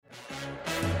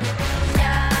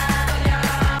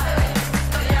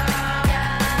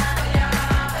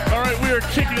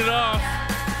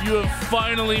You have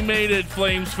finally made it,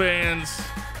 Flames fans.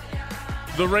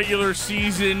 The regular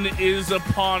season is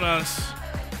upon us.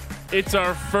 It's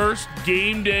our first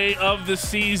game day of the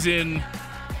season.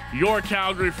 Your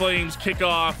Calgary Flames kick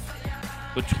off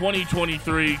the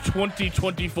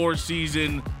 2023-2024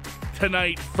 season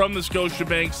tonight from the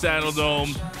Scotiabank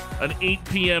Saddledome. An 8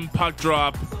 p.m. puck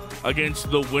drop against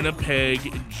the Winnipeg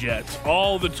Jets.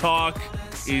 All the talk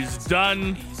is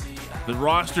done. The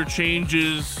roster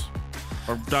changes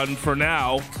are done for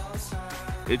now.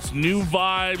 It's new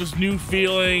vibes, new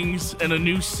feelings, and a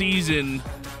new season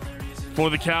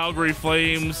for the Calgary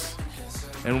Flames.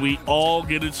 And we all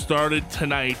get it started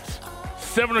tonight.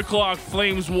 7 o'clock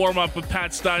Flames warm-up with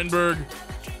Pat Steinberg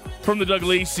from the Doug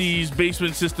Lacey's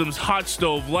Basement Systems Hot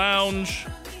Stove Lounge.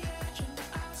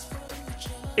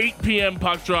 8 p.m.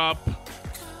 puck drop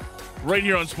right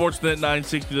here on Sportsnet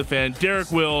 960 The Fan.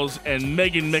 Derek Wills and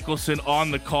Megan Mickelson on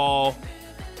the call.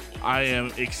 I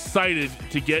am excited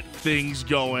to get things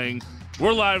going.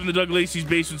 We're live in the Doug Lacey's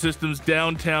Basement Systems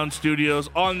downtown studios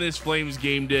on this Flames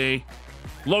game day.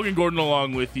 Logan Gordon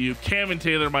along with you. Cam and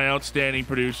Taylor, my outstanding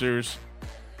producers.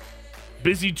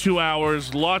 Busy 2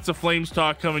 hours. Lots of Flames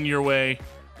talk coming your way.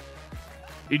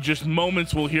 In just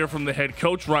moments, we'll hear from the head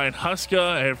coach, Ryan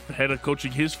Huska, head of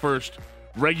coaching his first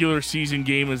regular season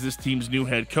game as this team's new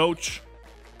head coach,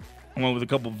 along with a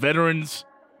couple veterans.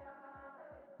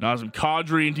 Nazem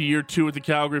Kadri into year 2 with the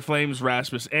Calgary Flames,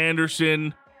 Rasmus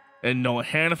Andersson, and Noah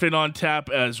Hannafin on tap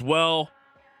as well.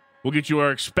 We'll get you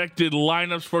our expected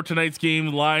lineups for tonight's game,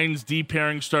 lines, D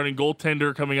pairing, starting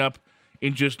goaltender coming up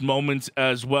in just moments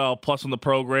as well. Plus on the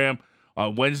program,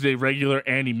 on Wednesday, regular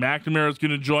Andy McNamara is going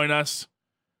to join us.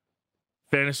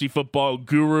 Fantasy football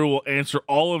guru will answer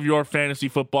all of your fantasy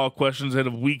football questions ahead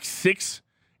of week 6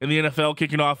 in the NFL,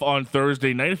 kicking off on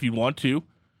Thursday night. If you want to,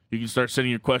 you can start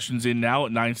sending your questions in now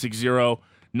at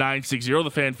 960-960.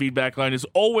 The fan feedback line is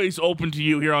always open to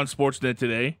you here on Sportsnet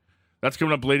today. That's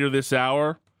coming up later this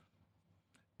hour.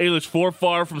 Ailish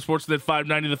Forfar from Sportsnet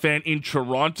 590 The Fan in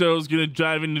Toronto is going to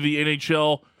dive into the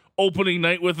NHL opening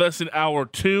night with us in hour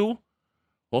 2. We'll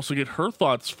also get her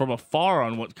thoughts from afar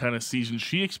on what kind of season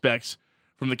she expects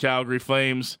from the Calgary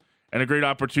Flames, and a great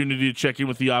opportunity to check in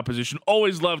with the opposition.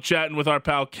 Always love chatting with our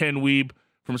pal Ken Wiebe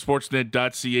from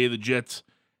Sportsnet.ca. The Jets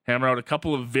hammer out a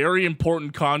couple of very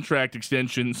important contract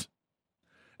extensions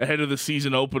ahead of the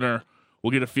season opener.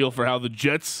 We'll get a feel for how the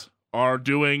Jets are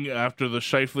doing after the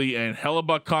Scheifele and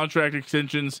Hellebuck contract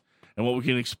extensions and what we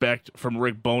can expect from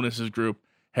Rick Bowness's group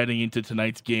heading into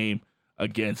tonight's game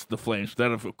against the Flames.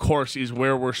 That, of course, is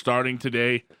where we're starting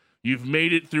today. You've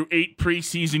made it through 8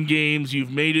 preseason games.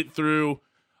 You've made it through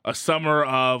a summer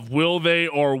of will they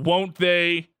or won't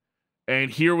they?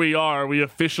 And here we are. We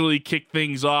officially kick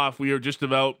things off. We are just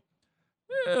about,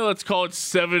 let's call it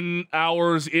 7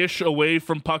 hours-ish away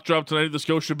from puck drop tonight at the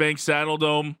Scotiabank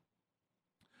Saddledome.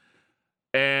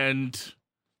 And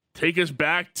take us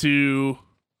back to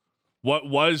what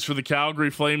was for the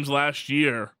Calgary Flames last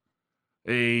year.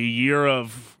 A year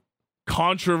of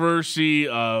controversy,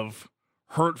 of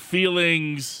hurt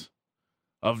feelings,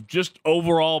 of just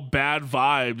overall bad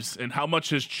vibes, and how much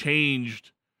has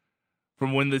changed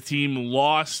from when the team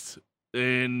lost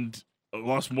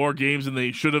more games than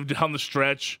they should have down the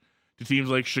stretch to teams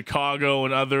like Chicago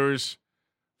and others,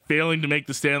 failing to make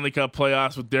the Stanley Cup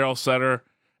playoffs with Daryl Sutter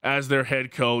as their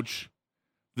head coach.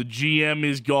 The GM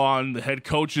is gone. The head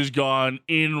coach is gone.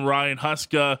 In Ryan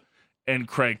Huska and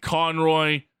Craig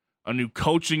Conroy, a new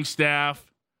coaching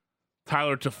staff.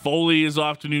 Tyler Toffoli is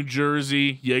off to New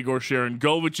Jersey. Yegor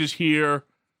Sharangovich is here.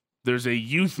 There's a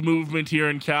youth movement here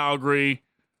in Calgary.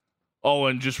 Oh,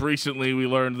 and just recently we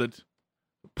learned that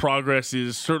progress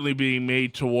is certainly being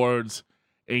made towards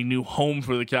a new home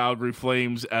for the Calgary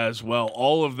Flames as well.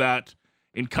 All of that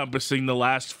encompassing the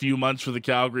last few months for the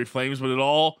Calgary Flames, but it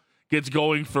all gets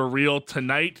going for real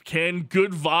tonight. Can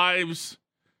good vibes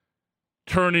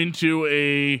turn into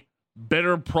a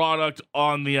better product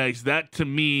on the ice? That, to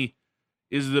me,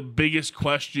 is the biggest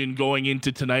question going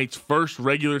into tonight's first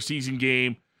regular season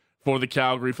game for the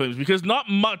Calgary Flames, because not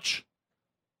much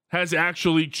has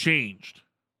actually changed.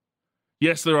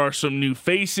 Yes, there are some new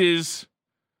faces.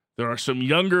 There are some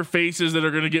younger faces that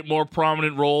are going to get more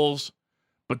prominent roles,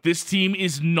 but this team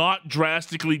is not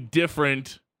drastically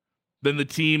different than the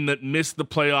team that missed the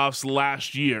playoffs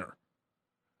last year.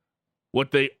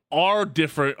 What they are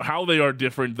different, how they are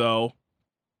different, though,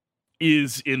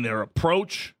 is in their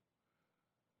approach,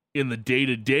 in the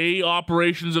day-to-day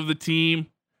operations of the team,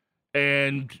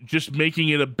 and just making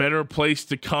it a better place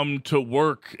to come to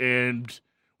work. And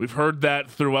we've heard that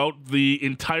throughout the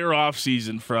entire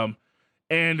offseason from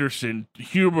Anderson,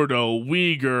 Huberdeau,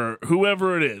 Weegar,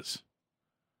 whoever it is.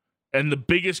 And the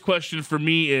biggest question for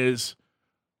me is,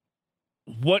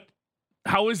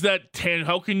 how is that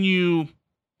how can you,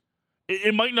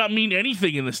 it might not mean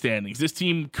anything in the standings. This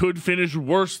team could finish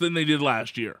worse than they did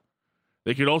last year.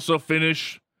 They could also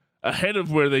finish ahead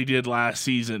of where they did last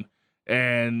season.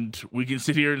 And we can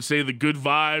sit here and say the good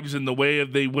vibes and the way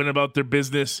they went about their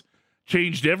business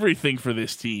changed everything for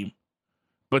this team.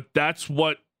 But that's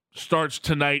what starts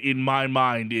tonight in my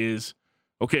mind is,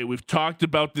 okay, we've talked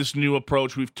about this new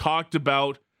approach. We've talked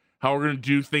about how we're going to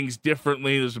do things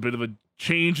differently. There's a bit of a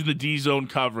change in the D-zone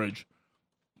coverage.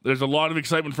 There's a lot of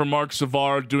excitement for Mark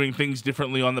Savard doing things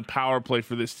differently on the power play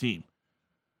for this team.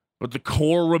 But the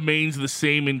core remains the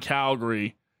same in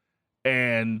Calgary.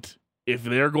 And if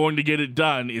they're going to get it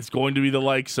done, it's going to be the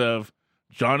likes of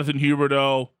Jonathan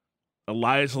Huberdeau,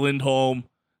 Elias Lindholm,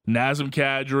 Nazem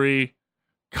Kadri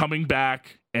coming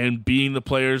back and being the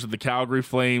players that the Calgary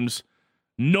Flames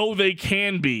know they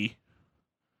can be,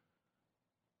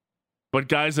 but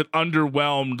guys that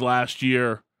underwhelmed last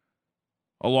year,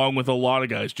 along with a lot of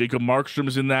guys. Jacob Markstrom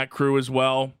is in that crew as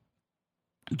well.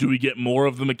 Do we get more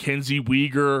of the Mackenzie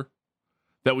Weegar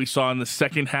that we saw in the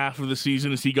second half of the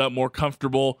season as he got more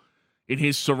comfortable in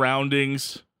his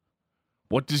surroundings?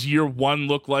 What does year one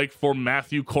look like for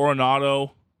Matthew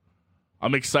Coronado?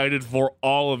 I'm excited for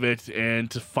all of it and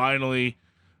to finally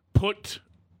put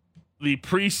the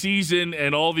preseason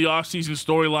and all the offseason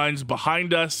storylines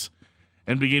behind us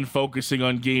and begin focusing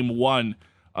on game one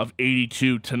of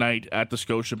 82 tonight at the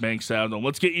Scotiabank Saddledome.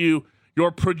 Let's get you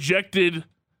your projected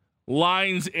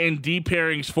lines and D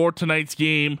pairings for tonight's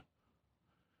game.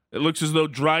 It looks as though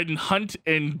Dryden Hunt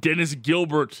and Dennis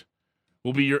Gilbert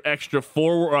will be your extra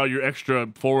forward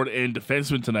and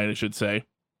defenseman tonight, I should say.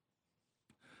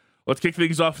 Let's kick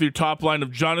things off with your top line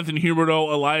of Jonathan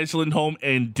Huberdeau, Elias Lindholm,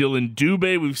 and Dylan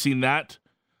Dubé. We've seen that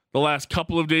the last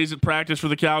couple of days at practice for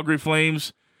the Calgary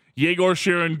Flames. Yegor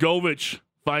Sharangovich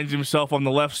finds himself on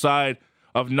the left side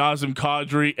of Nazem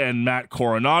Kadri and Matt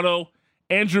Coronado.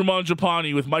 Andrew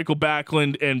Mangiapane with Michael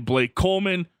Backlund and Blake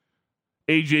Coleman.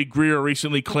 AJ Greer,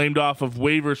 recently claimed off of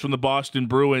waivers from the Boston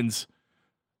Bruins,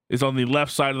 is on the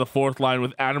left side of the fourth line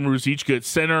with Adam Ruzicka at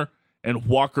center and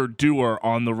Walker Dewar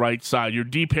on the right side. Your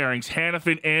D pairings,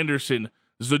 Hanifin, Anderson,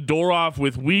 Zadorov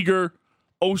with Weegar,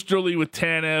 Osterley with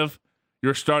Tanev.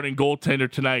 Your starting goaltender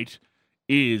tonight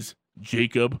is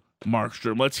Jacob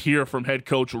Markstrom. Let's hear from head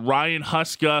coach Ryan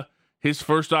Huska, his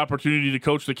first opportunity to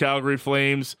coach the Calgary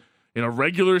Flames in a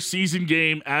regular season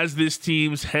game as this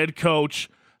team's head coach.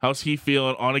 How's he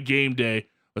feeling on a game day?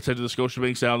 Let's head to the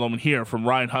Scotiabank Saddledome and hear from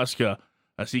Ryan Huska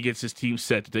as he gets his team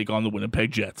set to take on the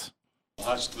Winnipeg Jets.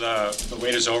 Husk, the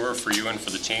wait is over for you and for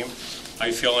the team. How are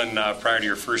you feeling prior to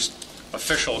your first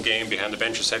official game behind the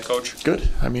bench as head coach? Good.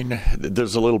 I mean,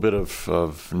 there's a little bit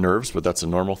of nerves, but that's a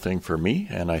normal thing for me,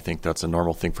 and I think that's a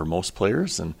normal thing for most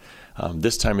players. And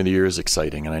this time of the year is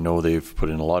exciting, and I know they've put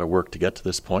in a lot of work to get to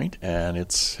this point, and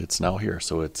it's now here.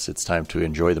 So it's time to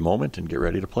enjoy the moment and get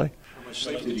ready to play. How much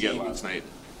sleep did you get last night?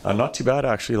 Not too bad,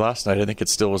 actually. Last night, I think it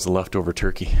still was the leftover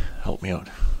turkey. Helped me out.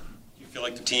 Do you feel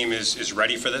like the team is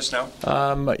ready for this now?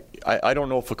 I don't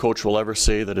know if a coach will ever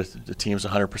say that the team's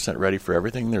 100% ready for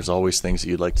everything. There's always things that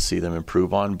you'd like to see them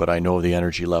improve on, but I know the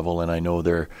energy level and I know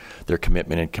their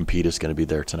commitment and compete is going to be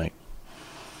there tonight.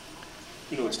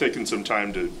 You know, it's taken some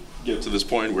time to get to this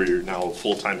point where you're now a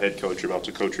full-time head coach. You're about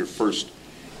to coach your first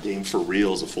game for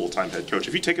real as a full-time head coach.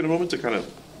 Have you taken a moment to kind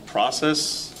of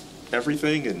process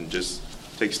everything and just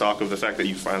take stock of the fact that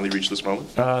you finally reached this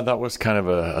moment? That was kind of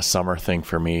a summer thing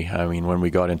for me. I mean, when we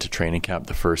got into training camp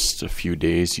the first few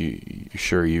days, you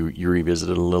revisit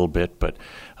it a little bit, but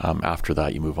after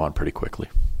that you move on pretty quickly.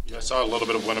 I saw a little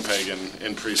bit of Winnipeg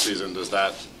in preseason. Does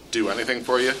that do anything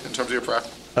for you in terms of your prep?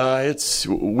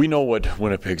 We know what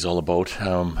Winnipeg's all about,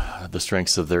 the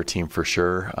strengths of their team for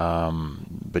sure,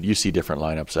 but you see different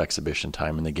lineups, exhibition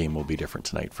time, and the game will be different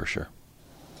tonight for sure.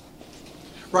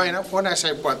 Ryan, when I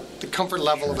say about the comfort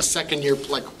level of a second-year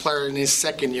player in his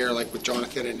second year, like with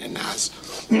Jonathan and Naz,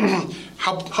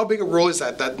 how big a role is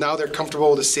that now they're comfortable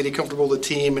with the city, comfortable with the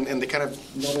team, and they kind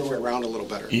of know their way around a little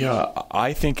better? Yeah,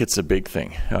 I think it's a big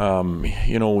thing.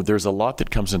 There's a lot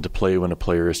that comes into play when a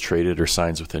player is traded or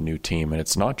signs with a new team, and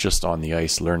it's not just on the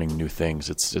ice learning new things.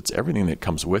 It's everything that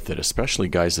comes with it, especially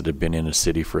guys that have been in a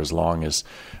city for as long as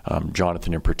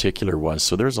Jonathan in particular was.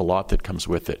 So there's a lot that comes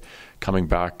with it. Coming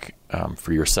back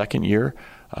for your second year,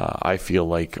 I feel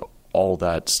like all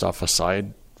that stuff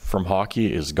aside from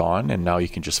hockey is gone, and now you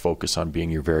can just focus on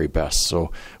being your very best.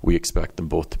 So we expect them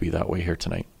both to be that way here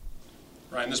tonight.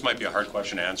 Ryan, this might be a hard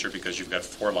question to answer because you've got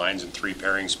 4 lines and 3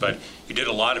 pairings, but you did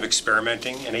a lot of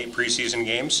experimenting in 8 preseason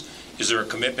games. Is there a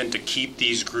commitment to keep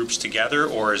these groups together,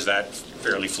 or is that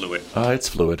fairly fluid? It's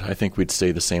fluid. I think we'd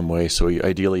stay the same way. So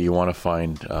ideally you want to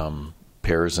find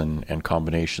pairs and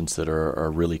combinations that are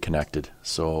really connected.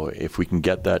 So if we can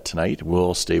get that tonight,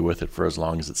 we'll stay with it for as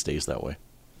long as it stays that way.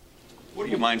 What are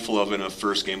you mindful of in a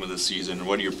first game of the season?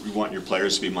 What do you want your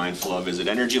players to be mindful of? Is it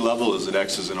energy level? Is it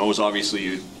X's and O's? Obviously,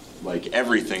 you like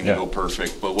everything to go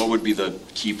perfect, but what would be the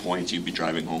key points you'd be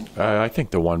driving home? I think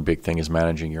the one big thing is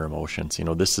managing your emotions.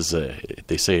 This is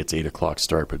they say it's 8 o'clock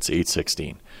start, but it's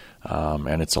 8:16.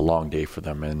 And it's a long day for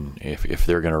them. And if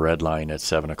they're going to redline at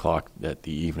 7 o'clock at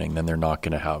the evening, then they're not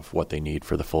going to have what they need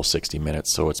for the full 60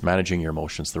 minutes. So it's managing your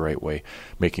emotions the right way,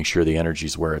 making sure the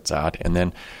energy's where it's at. And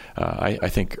then I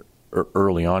think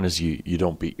early on is you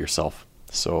don't beat yourself.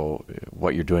 So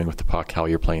what you're doing with the puck, how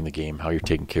you're playing the game, how you're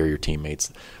taking care of your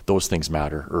teammates, those things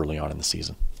matter early on in the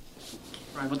season.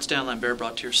 Ryan, what's Dan Lambert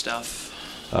brought to your staff?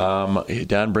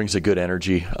 Dan brings a good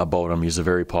energy about him. He's a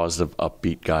very positive,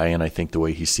 upbeat guy, and I think the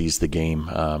way he sees the game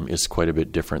is quite a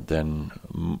bit different than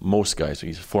most guys.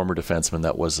 He's a former defenseman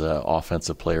that was an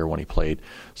offensive player when he played,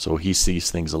 so he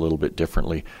sees things a little bit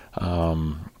differently.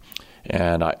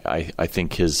 And I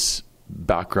think his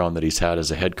background that he's had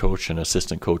as a head coach and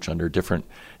assistant coach under different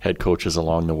head coaches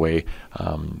along the way,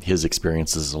 his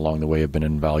experiences along the way have been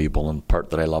invaluable, and part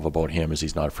that I love about him is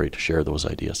he's not afraid to share those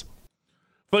ideas.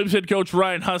 Flames head coach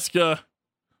Ryan Huska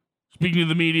speaking to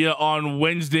the media on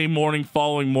Wednesday morning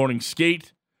following morning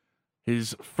skate.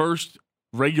 His first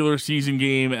regular season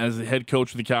game as the head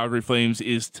coach of the Calgary Flames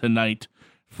is tonight.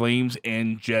 Flames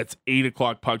and Jets, 8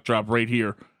 o'clock puck drop right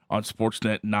here on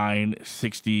Sportsnet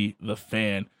 960 The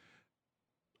Fan.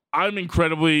 I'm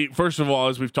incredibly, first of all,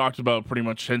 as we've talked about pretty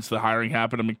much since the hiring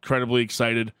happened, I'm incredibly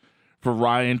excited for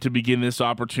Ryan to begin this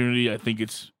opportunity. I think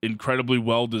it's incredibly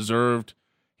well-deserved.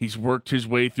 He's worked his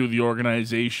way through the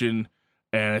organization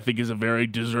and I think is a very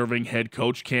deserving head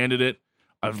coach candidate.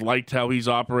 I've liked how he's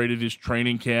operated his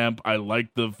training camp. I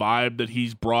like the vibe that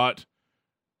he's brought.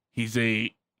 I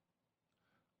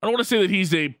don't want to say that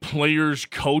he's a player's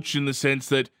coach in the sense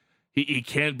that he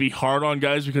can't be hard on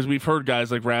guys, because we've heard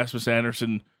guys like Rasmus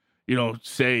Andersson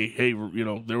say, hey,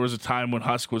 there was a time when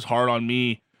Husk was hard on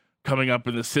me coming up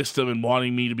in the system and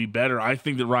wanting me to be better. I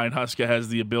think that Ryan Huska has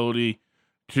the ability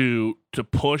to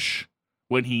push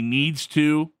when he needs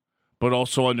to, but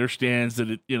also understands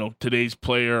that today's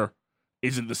player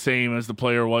isn't the same as the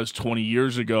player was 20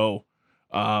 years ago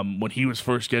when he was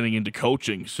first getting into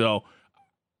coaching. So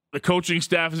the coaching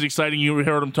staff is exciting. You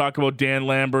heard him talk about Dan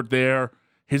Lambert there,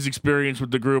 his experience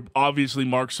with the group. Obviously,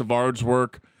 Mark Savard's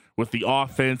work with the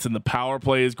offense and the power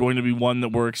play is going to be one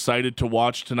that we're excited to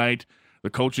watch tonight. The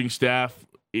coaching staff,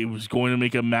 it was going to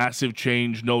make a massive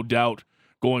change, no doubt,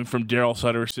 going from Daryl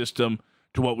Sutter's system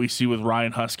to what we see with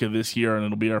Ryan Huska this year, and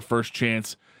it'll be our first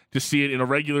chance to see it in a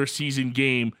regular season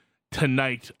game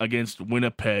tonight against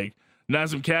Winnipeg.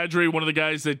 Nazem Kadri, one of the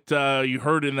guys that you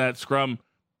heard in that scrum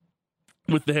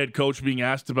with the head coach being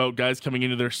asked about guys coming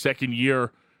into their second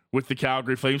year with the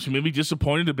Calgary Flames who maybe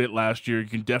disappointed a bit last year. You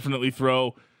can definitely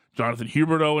throw Jonathan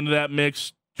Huberdeau into that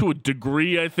mix. To a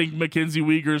degree, I think Mackenzie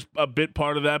Weegar's a bit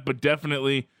part of that, but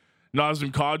definitely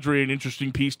Nazem Kadri, an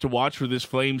interesting piece to watch for this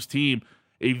Flames team.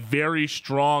 A very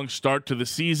strong start to the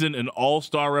season, an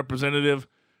all-star representative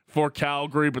for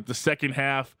Calgary, but the second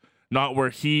half, not where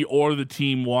he or the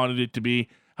team wanted it to be.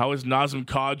 How is Nazem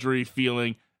Kadri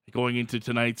feeling going into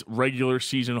tonight's regular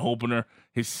season opener,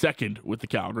 his second with the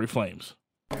Calgary Flames?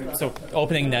 So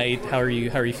opening night, how are you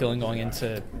feeling going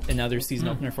into another season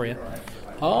opener for you?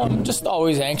 Just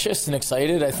always anxious and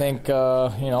excited. I think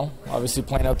obviously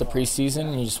playing out the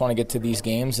preseason, you just want to get to these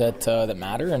games that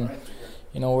matter, and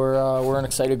we're an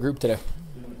excited group today.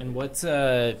 And what's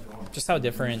just how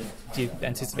different do you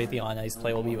anticipate the on-ice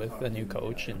play will be with a new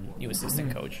coach and new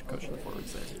assistant coach of the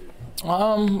forwards there?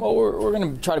 Well, we're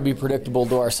going to try to be predictable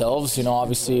to ourselves.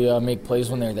 Obviously make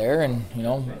plays when they're there, and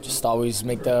just always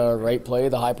make the right play,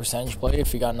 the high percentage play.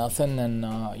 If you got nothing, then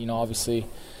obviously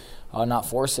not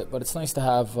force it. But it's nice to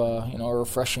have a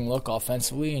refreshing look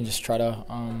offensively and just try to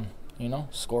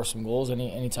score some goals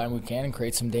anytime we can and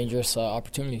create some dangerous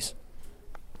opportunities.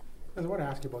 I want to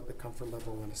ask you about the comfort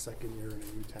level in a second year in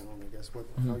a new town. I guess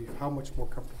how much more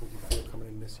comfortable do you feel coming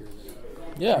in this year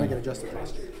than get adjusted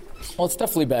last year? Well, it's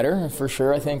definitely better for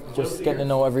sure. I think just getting to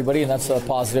know everybody, and that's a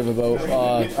positive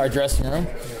about our dressing room.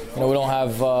 We don't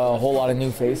have a whole lot of new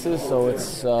faces, so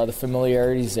it's the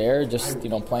familiarity's there. Just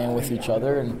playing with each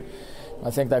other and I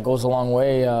think that goes a long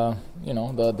way,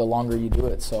 the longer you do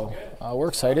it. So we're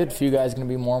excited. A few guys going to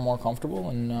be more and more comfortable,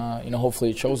 and,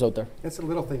 hopefully it shows out there. And some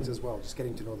little things as well, just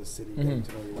getting to know the city, getting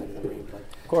to know your way to the rink.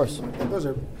 Of course. Those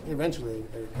are eventually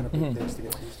kind of big things to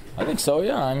get used to. I think so,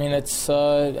 yeah. I mean, it's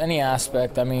any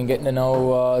aspect. I mean, getting to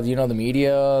know, the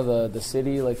media, the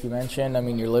city, like you mentioned. I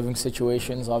mean, your living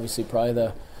situations, obviously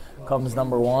probably comes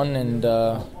number one. And,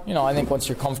 I think once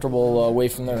you're comfortable away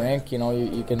from the rink,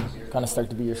 you can kind of start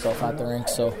to be yourself at the rink.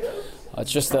 So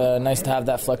it's just nice to have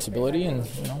that flexibility. And,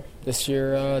 this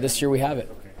year we have it.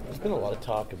 There's been a lot of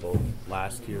talk about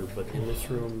last year, but in this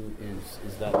room,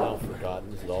 is that now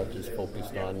forgotten? Is it all just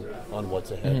focused on what's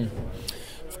ahead?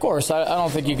 Of course, I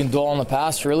don't think you can dwell on the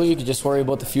past, really. You can just worry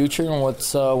about the future and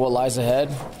what lies ahead.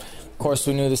 Of course,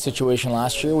 we knew the situation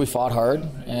last year. We fought hard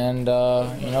and,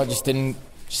 just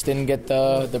didn't get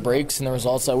the breaks and the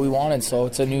results that we wanted. So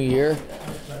it's a new year,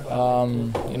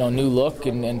 new look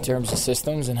in terms of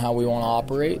systems and how we want to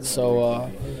operate. So,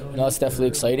 it's definitely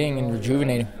exciting and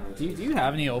rejuvenating. Do you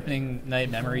have any opening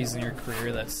night memories in your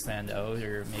career that stand out,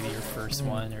 or maybe your first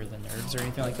one, or the nerves, or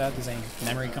anything like that? Does any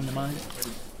memory come to mind?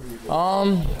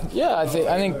 Yeah, I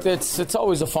think it's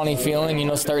always a funny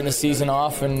feeling, starting the season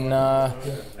off and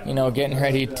getting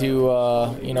ready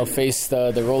to face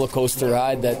the roller coaster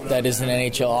ride that is an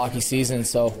NHL hockey season.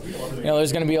 So,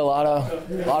 there's going to be a lot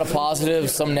of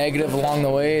positives, some negative along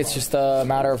the way. It's just a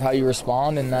matter of how you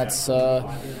respond, and that's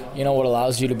what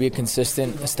allows you to be a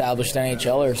consistent, established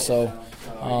NHLer. So,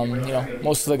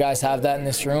 most of the guys have that in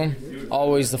this room.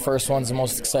 Always the first one's the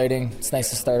most exciting. It's nice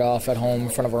to start off at home in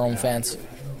front of our own fans.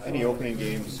 Any opening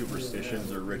game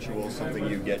superstitions or rituals, something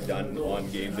you get done on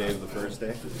game day of the first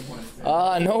day?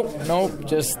 Nope.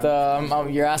 Just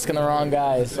you're asking the wrong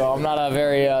guy. So I'm not a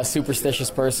very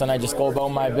superstitious person. I just go about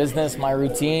my business, my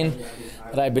routine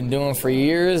that I've been doing for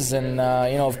years. And,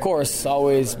 of course,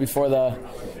 always before the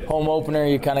home opener,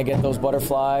 you kind of get those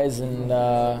butterflies. And,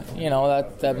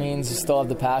 that means you still have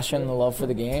the passion, the love for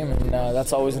the game. And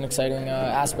that's always an exciting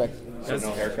aspect. So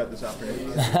no haircut this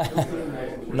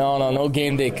afternoon? No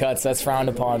game day cuts. That's frowned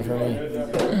upon for me.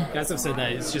 Guys have said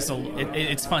that it's just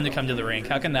it's fun to come to the rink.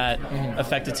 How can that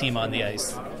affect a team on the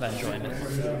ice, that enjoyment?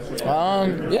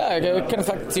 It can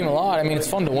affect the team a lot. I mean, it's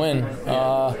fun to win.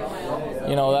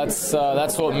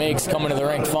 That's what makes coming to the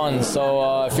rink fun.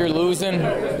 So if you're losing,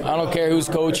 I don't care who's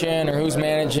coaching or who's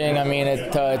managing. I mean,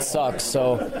 it sucks.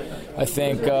 So I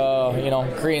think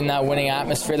creating that winning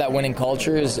atmosphere, that winning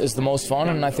culture is the most fun,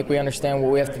 and I think we understand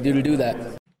what we have to do that.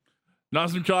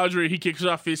 Nazem Kadri, he kicks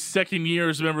off his second year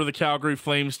as a member of the Calgary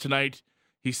Flames tonight.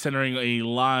 He's centering a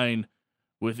line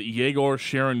with Yegor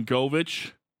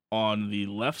Sharangovich on the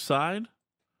left side.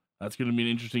 That's going to be an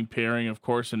interesting pairing, of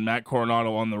course, and Matt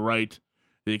Coronado on the right,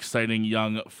 the exciting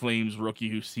young Flames rookie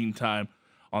who's seen time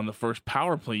on the first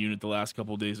power play unit the last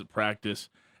couple of days at practice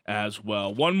as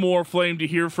well. One more Flame to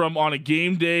hear from on a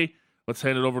game day. Let's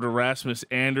hand it over to Rasmus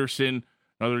Andersson.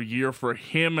 Another year for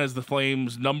him as the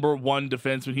Flames' number one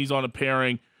defenseman. He's on a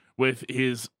pairing with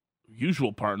his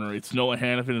usual partner. It's Noah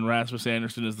Hanifin and Rasmus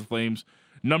Andersson as the Flames'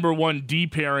 number one D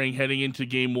pairing heading into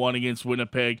game one against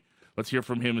Winnipeg. Let's hear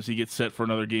from him as he gets set for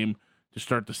another game to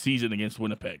start the season against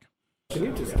Winnipeg. Can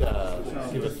you just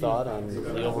give a thought on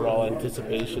the overall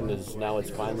anticipation as now it's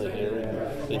finally here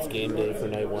and it's game day for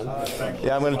night one?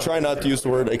 Yeah, I'm going to try not to use the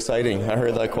word exciting. I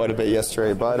heard that quite a bit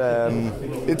yesterday, but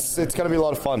it's going to be a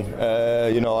lot of fun.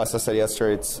 As I said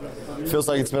yesterday, it feels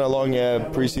like it's been a long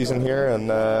preseason here, and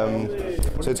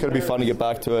so it's going to be fun to get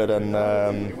back to it and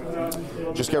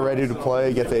just get ready to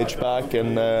play, get the itch back,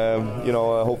 and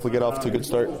hopefully get off to a good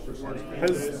start.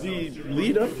 Has the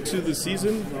lead up to the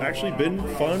season actually been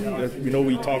fun?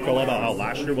 We talk a lot about how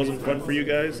last year wasn't fun for you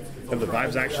guys. Have the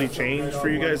vibes actually changed for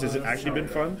you guys? Has it actually been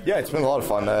fun? Yeah, it's been a lot of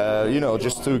fun.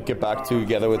 Just to get back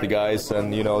together with the guys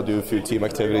and, do a few team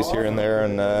activities here and there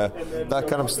and that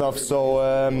kind of stuff. So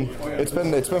it's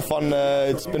been fun.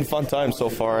 It's been fun time so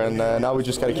far, and now we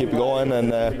just got to keep going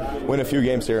and win a few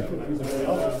games here.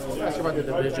 Ask about the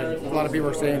division. A lot of people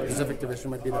are saying Pacific Division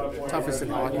might be the toughest in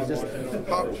hockey. Just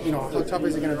how tough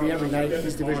is it going to be every night?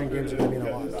 These division games are going to mean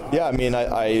a lot. Yeah, I mean,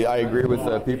 I agree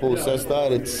with people who says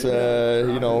that. It's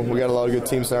we got a lot of good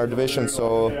teams in our division,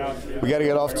 so we got to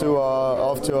get off to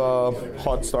a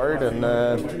hot start and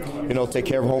take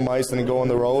care of home ice and go on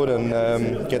the road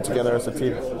and get together as a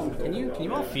team. Can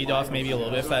you all feed off maybe a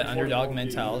little bit of that underdog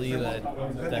mentality that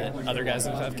other guys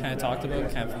have kind of talked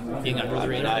about, kind of being under the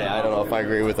radar? I don't know if I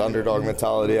agree with underdog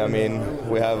mentality. I mean,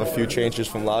 we have a few changes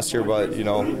from last year, but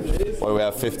we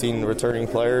have 15 returning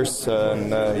players,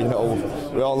 and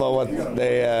we all know what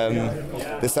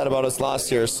they said about us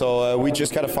last year. So we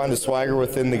just got to find the swagger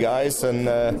within the guys and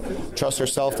trust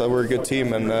ourselves that we're a good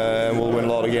team, and we'll win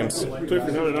a lot of games. So if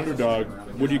you're not an underdog,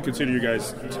 what do you consider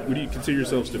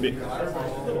yourselves to be?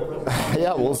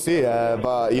 Yeah, we'll see.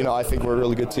 But I think we're a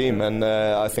really good team, and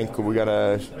I think we're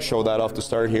gonna show that off the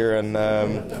start here. And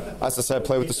as I said,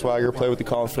 play with the swagger, play with the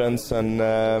confidence, and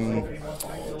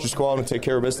just go out and take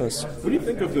care of business. What do you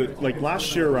think of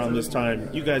last year around this time?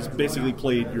 You guys basically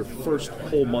played your first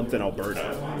whole month in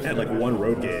Alberta, had one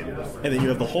road game, and then you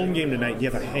have the home game tonight. And you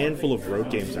have a handful of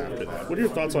road games after that. What are your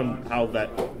thoughts on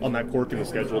that quirk in the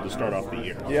schedule to start off the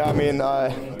year? Yeah, I mean,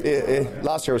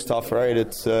 last year was tough, right?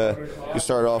 It's you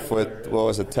start off with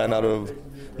 9 out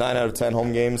of 10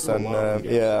 home games, and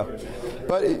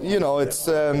but it's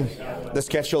the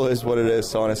schedule is what it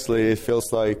is. Honestly, it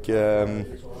feels like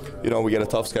we get a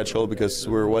tough schedule because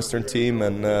we're a Western team,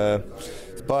 and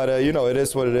but it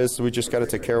is what it is. We just got to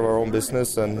take care of our own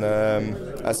business, and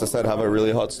as I said, have a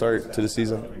really hot start to the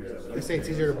season. They say it's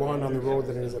easier to bond on the road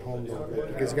than it is at home, though,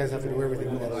 because you guys have to do everything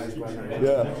together.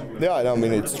 Yeah, I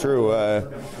mean, it's true.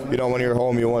 When you're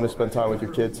home, you want to spend time with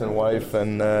your kids and wife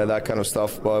and that kind of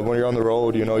stuff. But when you're on the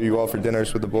road, you go out for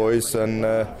dinners with the boys and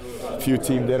a few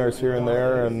team dinners here and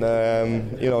there, and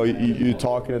you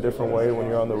talk in a different way when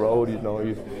you're on the road.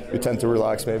 You tend to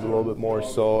relax maybe a little bit more.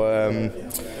 So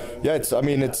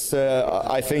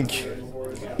I think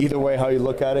either way how you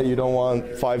look at it, you don't want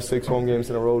 5-6 home games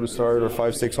in a row to start, or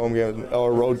 5-6 home games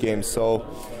or road games. So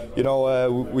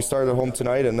we start at home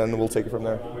tonight, and then we'll take it from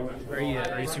there. Are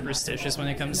you superstitious when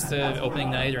it comes to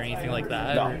opening night or anything like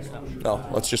that? No.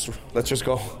 Let's just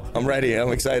go. I'm ready.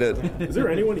 I'm excited. Is there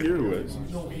anyone here who is?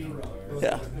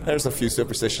 Yeah, there's a few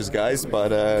superstitious guys,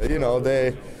 but you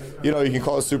can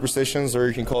call it superstitions or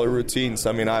you can call it routines.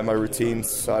 I mean, I have my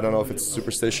routines. I don't know if it's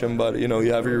superstition, but you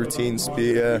have your routines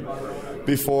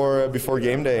before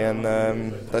game day, and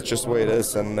that's just the way it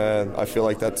is. And I feel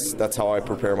like that's how I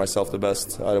prepare myself the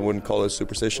best. I wouldn't call it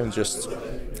superstition, just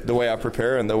the way I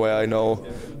prepare and the way I know.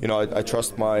 I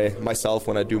trust myself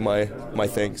when I do my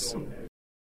things.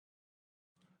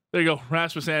 There you go,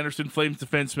 Rasmus Andersson, Flames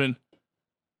defenseman.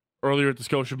 Earlier at the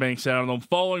Scotiabank Saddledome.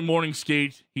 Following morning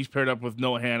skate, he's paired up with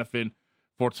Noah Hannafin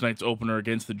for tonight's opener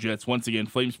against the Jets. Once again,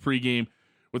 Flames pregame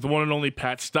with the one and only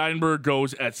Pat Steinberg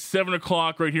goes at 7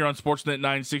 o'clock right here on Sportsnet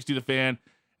 960 The Fan.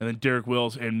 And then Derek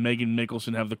Wills and Megan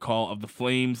Mickelson have the call of the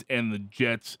Flames and the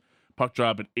Jets. Puck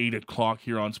drop at 8 o'clock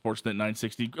here on Sportsnet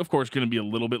 960. Of course, going to be a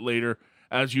little bit later,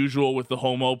 as usual, with the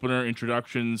home opener,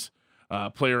 introductions,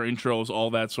 player intros,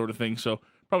 all that sort of thing. So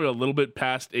probably a little bit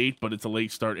past 8, but it's a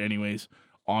late start anyways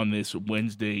on this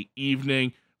Wednesday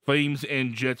evening. Flames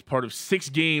and Jets, part of 6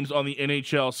 games on the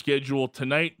NHL schedule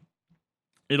tonight.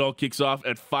 It all kicks off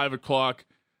at 5 o'clock.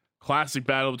 Classic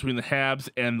battle between the Habs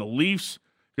and the Leafs.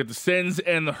 You got the Sens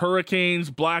and the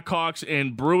Hurricanes, Blackhawks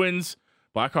and Bruins.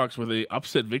 Blackhawks with a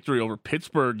upset victory over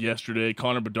Pittsburgh yesterday.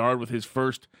 Connor Bedard with his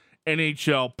first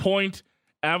NHL point.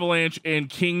 Avalanche and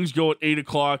Kings go at 8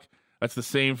 o'clock. That's the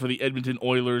same for the Edmonton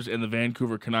Oilers and the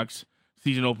Vancouver Canucks.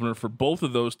 Season opener for both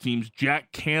of those teams.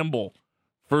 Jack Campbell,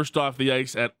 first off the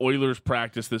ice at Oilers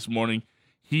practice this morning.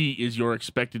 He is your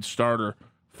expected starter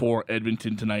for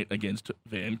Edmonton tonight against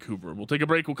Vancouver. We'll take a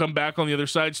break. We'll come back on the other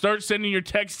side. Start sending your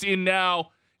texts in now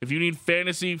if you need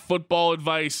fantasy football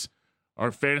advice.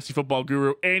 Our fantasy football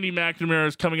guru, Andy McNamara,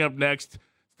 is coming up next.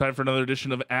 It's time for another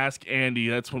edition of Ask Andy.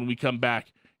 That's when we come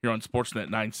back here on Sportsnet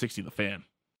 960 The Fan.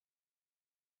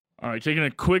 All right, taking a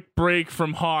quick break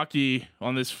from hockey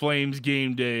on this Flames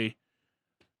game day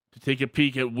to take a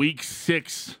peek at Week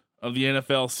 6 of the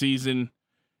NFL season.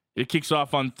 It kicks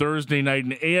off on Thursday night,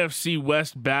 an AFC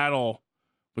West battle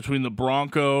between the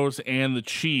Broncos and the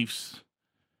Chiefs.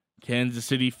 Kansas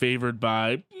City favored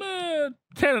by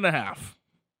 10.5.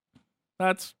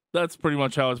 That's pretty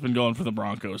much how it's been going for the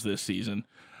Broncos this season.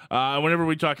 Whenever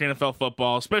we talk NFL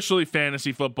football, especially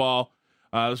fantasy football,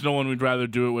 there's no one we'd rather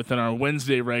do it with than our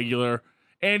Wednesday regular,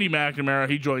 Andy McNamara.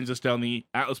 He joins us down the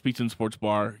Atlas Pizza and Sports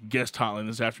Bar guest hotline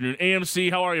this afternoon.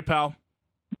 AMC, how are you, pal?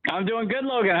 I'm doing good,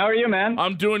 Logan. How are you, man?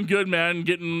 I'm doing good, man.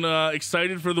 Getting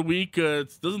excited for the week.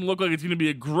 It doesn't look like it's going to be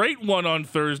a great one on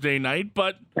Thursday night,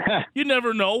 but you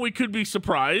never know. We could be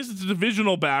surprised. It's a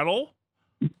divisional battle.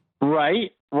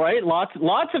 Right. Lots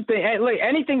of things. Look,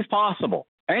 anything's possible.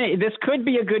 This could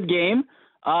be a good game.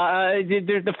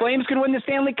 The Flames could win the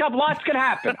Stanley Cup. Lots could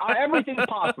happen. Everything's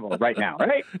possible right now,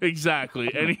 right? Exactly.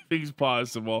 Anything's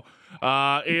possible.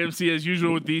 AMC, as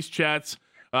usual with these chats,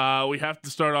 we have to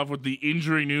start off with the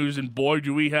injury news, and boy,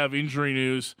 do we have injury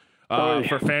news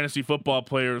for fantasy football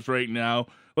players right now.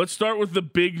 Let's start with the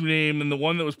big name and the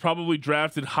one that was probably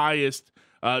drafted highest,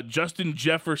 Justin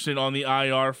Jefferson on the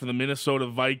IR for the Minnesota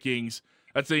Vikings.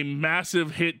 That's a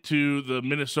massive hit to the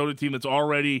Minnesota team that's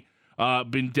already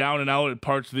been down and out at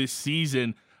parts of this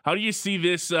season. How do you see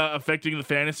this affecting the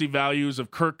fantasy values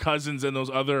of Kirk Cousins and those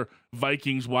other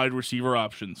Vikings wide receiver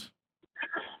options?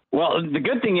 Well, the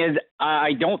good thing is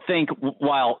I don't think,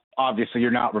 while obviously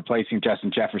you're not replacing Justin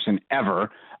Jefferson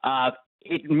ever,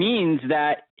 it means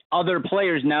that other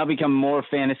players now become more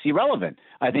fantasy relevant.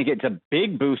 I think it's a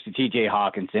big boost to TJ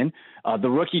Hawkinson. The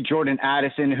rookie Jordan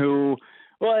Addison, who,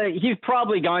 well, he's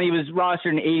probably gone. He was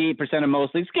rostered in 88% of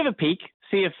most leagues. Give a peek,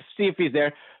 see if he's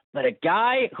there. But a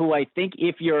guy who I think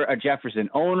if you're a Jefferson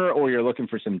owner or you're looking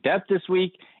for some depth this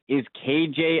week is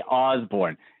KJ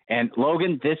Osborne. And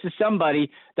Logan, this is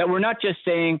somebody that we're not just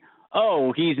saying,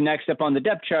 oh, he's next up on the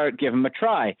depth chart, give him a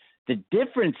try. The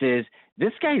difference is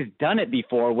this guy's done it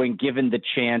before when given the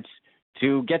chance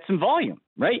to get some volume,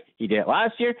 right? He did it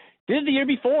last year, did it the year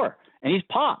before, and he's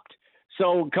popped.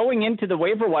 So going into the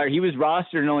waiver wire, he was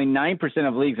rostered in only 9%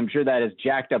 of leagues. I'm sure that has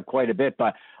jacked up quite a bit,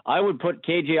 but I would put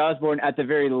KJ Osborne at the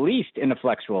very least in a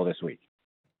flex role this week.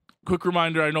 Quick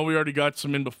reminder, I know we already got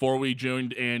some in before we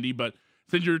joined Andy, but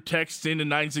send your texts in to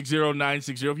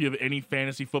 960-960 if you have any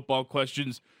fantasy football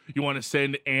questions you want to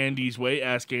send Andy's way.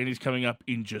 Ask Andy's coming up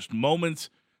in just moments.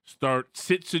 Start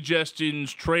sit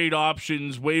suggestions, trade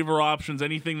options, waiver options,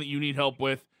 anything that you need help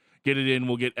with, get it in.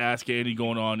 We'll get Ask Andy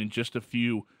going on in just a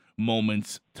few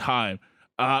moments' time.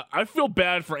 I feel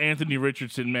bad for Anthony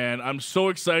Richardson, man. I'm so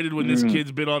excited when this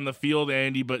kid's been on the field,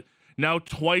 Andy, but now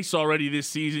twice already this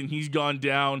season he's gone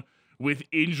down with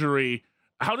injury.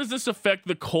 How does this affect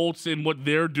the Colts and what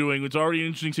they're doing? It's already an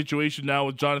interesting situation now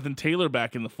with Jonathan Taylor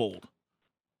back in the fold.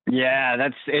 Yeah,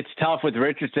 it's tough with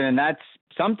Richardson, and that's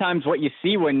sometimes what you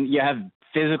see when you have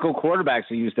physical quarterbacks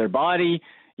who use their body,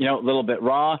 a little bit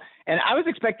raw. And I was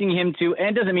expecting him to,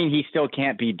 and it doesn't mean he still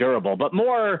can't be durable, but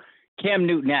more Cam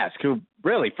Newton-esque, who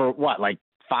really for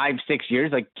 5-6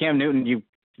 years, like Cam Newton,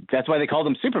 that's why they called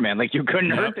him Superman. Like you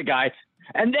couldn't hurt the guy.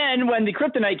 And then when the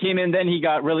kryptonite came in, then he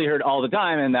got really hurt all the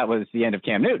time, and that was the end of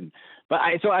Cam Newton. But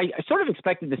I sort of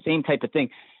expected the same type of thing.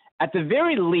 At the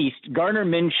very least, Gardner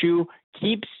Minshew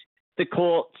keeps the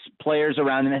Colts players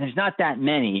around him, and there's not that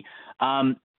many,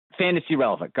 fantasy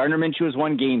relevant. Gardner Minshew has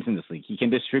won games in this league. He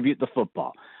can distribute the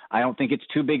football. I don't think it's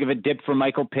too big of a dip for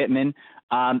Michael Pittman.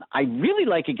 I really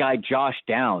like a guy, Josh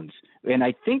Downs, and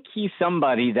I think he's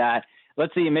somebody that,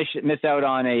 let's say you miss out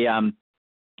on a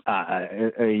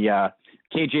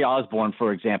KJ Osborne,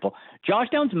 for example. Josh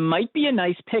Downs might be a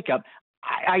nice pickup.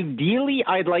 Ideally,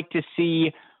 I'd like to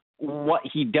see what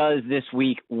he does this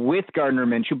week with Gardner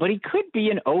Minshew, but he could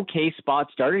be an okay spot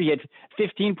starter. He had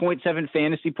 15.7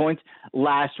 fantasy points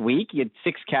last week. He had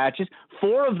 6 catches.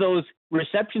 4 of those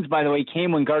receptions, by the way,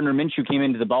 came when Gardner Minshew came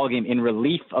into the ballgame in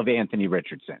relief of Anthony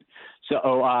Richardson.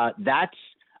 So that's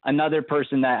another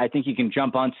person that I think you can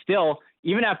jump on still.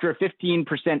 Even after a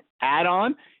 15%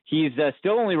 add-on, he's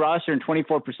still only rostered in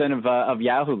 24% of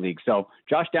Yahoo leagues. So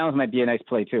Josh Downs might be a nice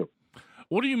play too.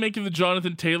 What do you make of the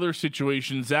Jonathan Taylor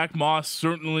situation? Zach Moss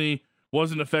certainly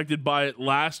wasn't affected by it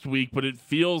last week, but it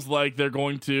feels like they're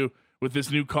going to, with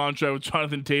this new contract with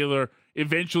Jonathan Taylor,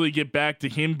 eventually get back to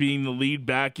him being the lead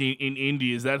back in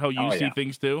Indy. Is that how you see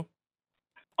things too?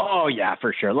 Oh, yeah,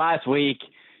 for sure. Last week,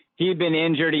 he'd been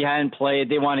injured. He hadn't played.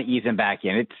 They want to ease him back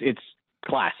in. It's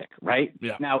classic, right?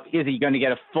 Yeah. Now, is he going to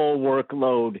get a full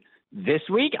workload this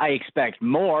week? I expect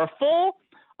more. Full?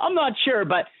 I'm not sure,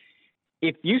 but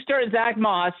if you start Zach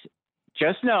Moss,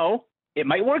 just know it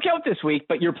might work out this week,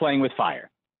 but you're playing with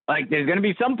fire. Like, there's going to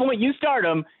be some point you start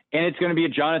him, and it's going to be a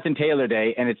Jonathan Taylor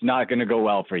day, and it's not going to go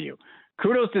well for you.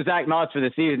 Kudos to Zach Moss for the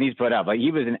season he's put up. Like,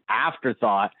 he was an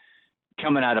afterthought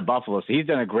coming out of Buffalo, so he's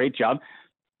done a great job.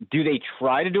 Do they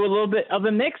try to do a little bit of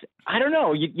a mix? I don't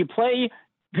know. You pay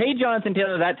Jonathan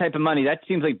Taylor that type of money. That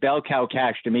seems like bell cow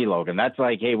cash to me, Logan. That's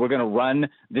like, hey, we're going to run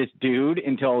this dude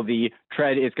until the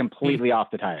tread is completely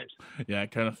off the tires. Yeah,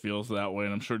 it kind of feels that way,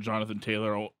 and I'm sure Jonathan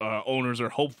Taylor owners are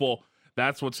hopeful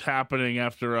that's what's happening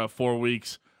after 4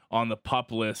 weeks on the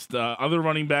PUP list. Other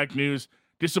running back news,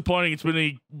 disappointing. It's been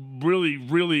a really,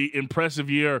 really impressive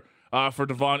year for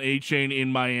Devon Achane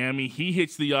in Miami. He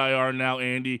hits the IR now,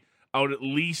 Andy, out at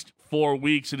least 4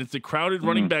 weeks, and it's a crowded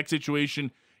running back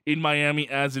situation in Miami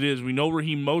as it is. We know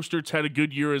Raheem Mostert's had a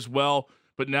good year as well,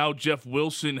 but now Jeff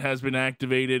Wilson has been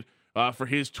activated for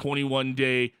his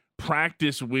 21-day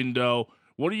practice window.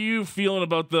 What are you feeling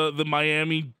about the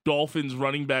Miami Dolphins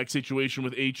running back situation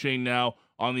with Achane now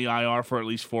on the IR for at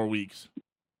least 4 weeks?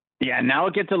 Yeah, now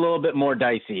it gets a little bit more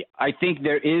dicey. I think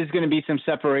there is going to be some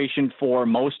separation for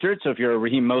Mostert, so if you're a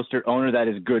Raheem Mostert owner, that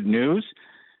is good news.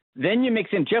 Then you mix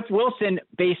in Jeff Wilson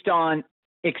based on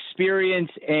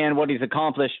experience and what he's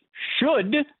accomplished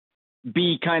should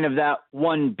be kind of that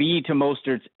 1B to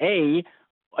Mostert's A.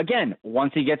 Again,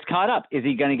 once he gets caught up, is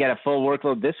he going to get a full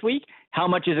workload this week? How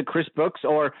much is it Chris Brooks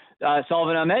or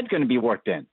Sullivan Ahmed going to be worked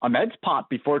in? Ahmed's popped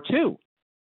before too.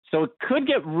 So it could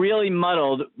get really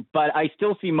muddled, but I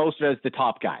still see Mostert as the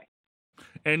top guy.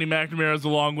 Andy McNamara is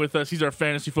along with us. He's our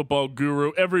fantasy football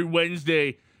guru. Every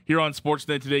Wednesday here on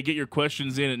Sportsnet Today, get your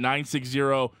questions in at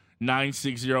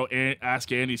 960-960. And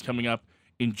Ask Andy's coming up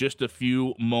in just a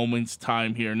few moments'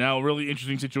 time here. Now, a really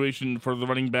interesting situation for the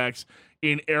running backs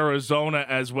in Arizona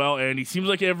as well, Andy. Seems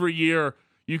like every year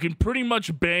you can pretty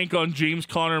much bank on James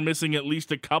Conner missing at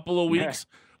least a couple of weeks.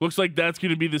 Yeah. Looks like that's going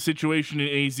to be the situation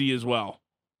in AZ as well.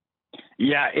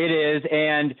 Yeah, it is.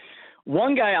 And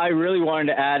one guy I really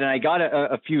wanted to add, and I got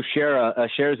a few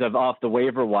shares of off the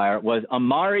waiver wire, was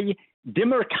Amari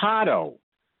DiMercato,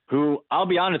 who, I'll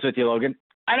be honest with you, Logan,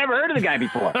 I never heard of the guy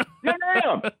before. Never heard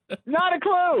of him. Not a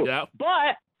clue. Yeah.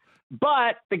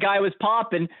 But the guy was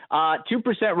popping.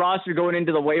 2% roster going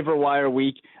into the waiver wire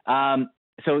week.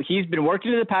 So he's been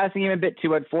working in the passing game a bit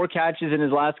too. Had 4 catches in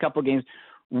his last couple of games.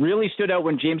 Really stood out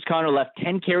when James Conner left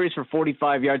 10 carries for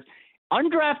 45 yards.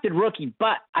 Undrafted rookie,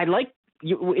 but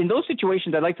in those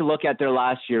situations, I'd like to look at their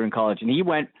last year in college, and he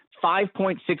went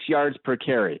 5.6 yards per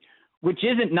carry, which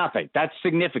isn't nothing. That's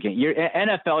significant. You're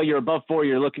NFL, you're above 4,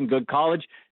 you're looking good. College,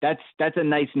 that's a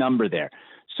nice number there.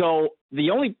 So the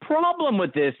only problem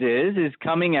with this is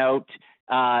coming out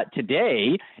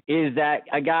today is that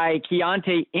a guy,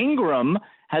 Keontae Ingram,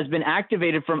 has been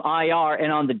activated from IR,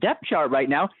 and on the depth chart right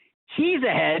now, he's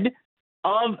ahead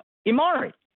of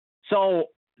Imari. So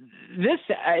this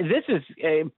is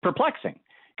perplexing,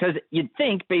 because you'd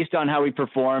think, based on how he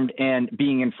performed and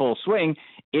being in full swing,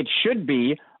 it should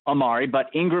be Amari,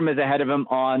 but Ingram is ahead of him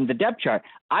on the depth chart.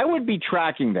 I would be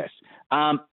tracking this.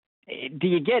 Do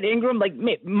you get Ingram? Like,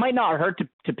 it might not hurt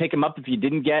to pick him up if you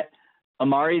didn't get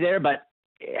Amari there, but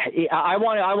I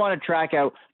want to track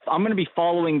out. I'm going to be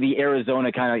following the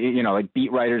Arizona kind of, like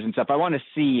beat writers and stuff. I want to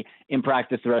see in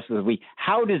practice the rest of the week,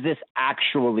 how does this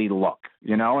actually look,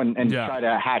 and try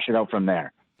to hash it out from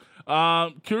there.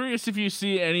 Curious if you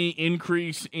see any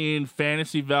increase in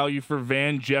fantasy value for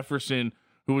Van Jefferson,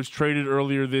 who was traded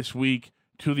earlier this week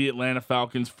to the Atlanta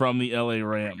Falcons from the LA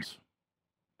Rams.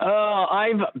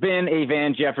 I've been a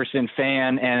Van Jefferson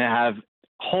fan and have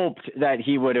hoped that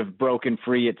he would have broken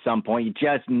free at some point. He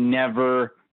just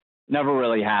never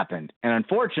really happened. And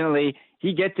unfortunately,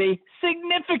 he gets a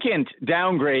significant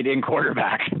downgrade in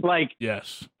quarterback. Like,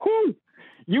 yes. Whew,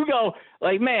 you go,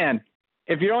 like, man,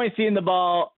 if you're only seeing the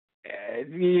ball,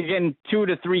 you're getting 2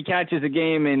 to 3 catches a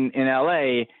game in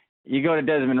LA, you go to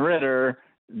Desmond Ridder,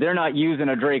 they're not using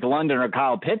a Drake London or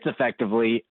Kyle Pitts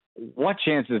effectively. What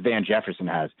chances Van Jefferson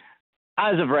has?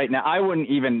 As of right now, I wouldn't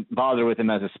even bother with him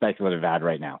as a speculative ad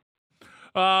right now.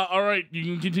 All right, you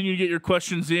can continue to get your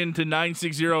questions in to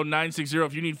 960-960.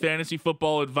 If you need fantasy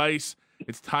football advice,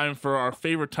 it's time for our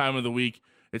favorite time of the week.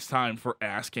 It's time for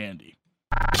Ask Andy.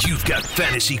 You've got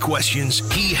fantasy questions.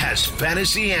 He has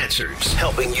fantasy answers,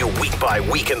 helping you week by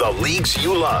week in the leagues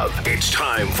you love. It's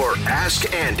time for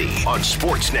Ask Andy on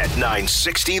Sportsnet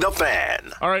 960 The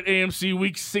Fan. All right, AMC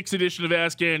Week 6 edition of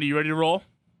Ask Andy. You ready to roll?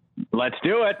 Let's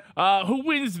do it. Who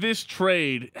wins this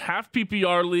trade? Half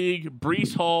PPR league,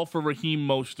 Breece Hall for Raheem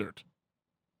Mostert.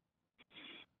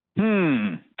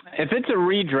 If it's a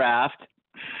redraft,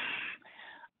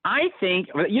 I think,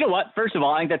 you know what? First of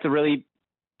all, I think that's a really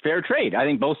fair trade. I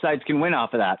think both sides can win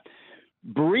off of that.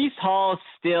 Breece Hall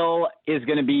still is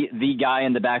going to be the guy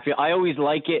in the backfield. I always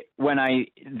like it when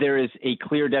there is a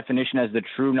clear definition as the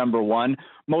true number one.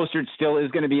 Mostert still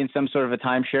is going to be in some sort of a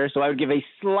timeshare, so I would give a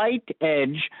slight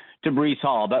edge to Breece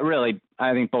Hall. But really,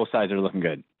 I think both sides are looking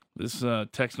good. This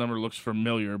text number looks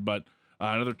familiar, but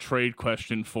another trade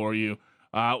question for you.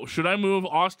 Should I move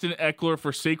Austin Eckler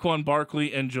for Saquon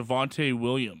Barkley and Javonte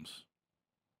Williams?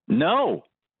 No,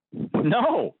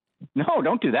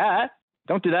 don't do that.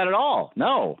 Don't do that at all.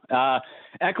 No.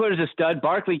 Eckler's a stud.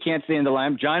 Barkley can't stay in the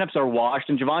line. Giants are washed,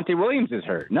 and Javonte Williams is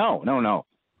hurt. No.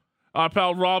 Our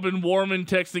pal Robin Warman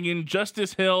texting in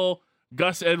Justice Hill,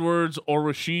 Gus Edwards, or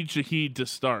Rashid Shaheed to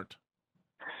start.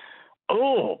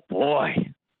 Oh, boy.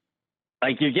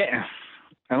 Like,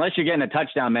 unless you're getting a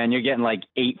touchdown, man, you're getting like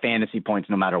 8 fantasy points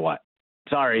no matter what.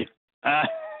 Sorry.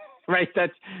 Right,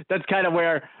 that's kind of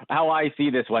how I see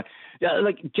this one.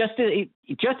 Like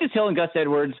Justice Hill and Gus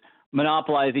Edwards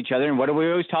monopolize each other, and what do we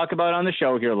always talk about on the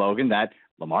show here, Logan? That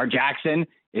Lamar Jackson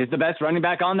is the best running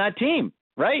back on that team,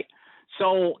 right?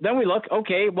 So then we look,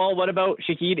 okay, well, what about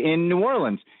Shaheed in New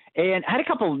Orleans? And had a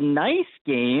couple nice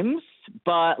games,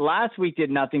 but last week did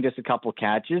nothing, just a couple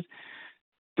catches.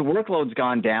 The workload's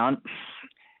gone down.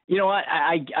 You know what?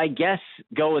 I guess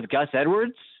go with Gus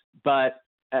Edwards, but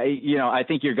I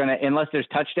think you're going to, unless there's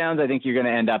touchdowns, I think you're going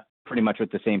to end up pretty much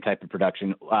with the same type of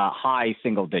production, high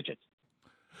single digits.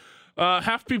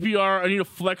 Half PPR, I need a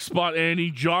flex spot,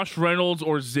 Andy. Josh Reynolds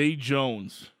or Zay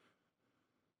Jones?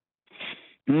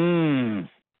 Reynolds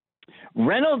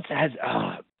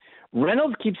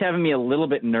keeps having me a little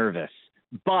bit nervous.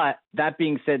 But that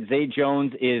being said, Zay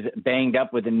Jones is banged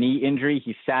up with a knee injury.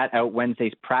 He sat out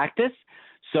Wednesday's practice.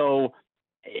 So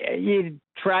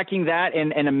tracking that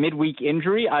and a midweek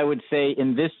injury, I would say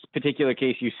in this particular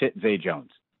case, you sit Zay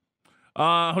Jones.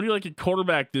 Who do you like at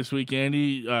quarterback this week,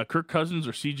 Andy? Kirk Cousins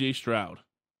or C.J. Stroud?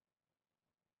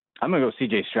 I'm going to go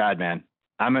C.J. Stroud, man.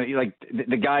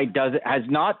 The guy has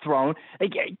not thrown.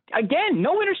 Again,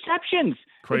 no interceptions.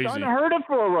 Crazy. It's unheard of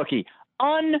for a rookie.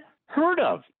 Unheard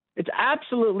of. It's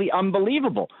absolutely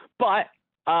unbelievable. But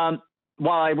while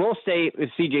I will say with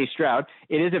C.J. Stroud,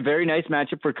 it is a very nice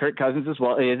matchup for Kirk Cousins as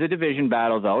well. It is a division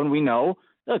battle, though, and we know,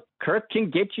 look, Kirk can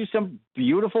get you some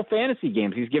beautiful fantasy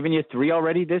games. He's given you 3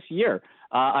 already this year.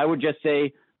 I would just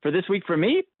say for this week for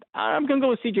me, I'm going to go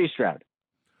with C.J. Stroud.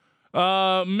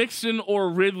 Mixon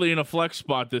or Ridley in a flex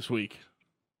spot this week?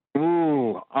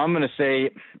 Ooh, I'm going to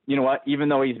say, you know what? Even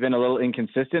though he's been a little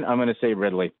inconsistent, I'm going to say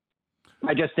Ridley.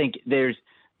 I just think the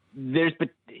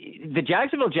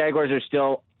Jacksonville Jaguars are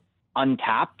still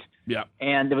untapped. Yeah.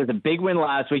 And there was a big win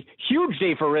last week. Huge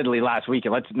day for Ridley last week,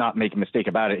 and let's not make a mistake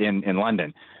about it in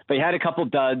London. But he had a couple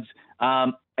duds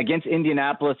against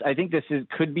Indianapolis. I think this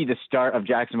could be the start of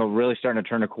Jacksonville really starting to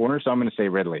turn a corner, so I'm going to say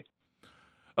Ridley.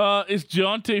 Is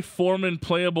Deontay Foreman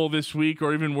playable this week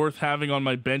or even worth having on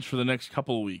my bench for the next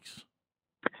couple of weeks?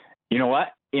 You know what?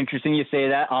 Interesting you say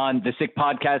that. On the Sick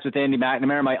Podcast with Andy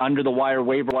McNamara, my Under the Wire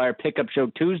waiver wire pickup show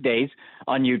Tuesdays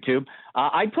on YouTube,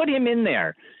 I put him in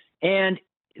there. And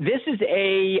this is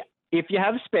if you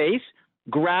have space,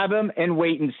 grab him and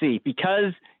wait and see.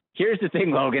 Because here's the thing,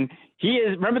 Logan.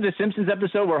 Remember the Simpsons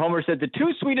episode where Homer said the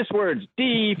 2 sweetest words,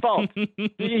 default,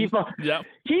 default. Yep.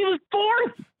 He was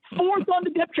fourth on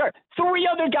the depth chart. 3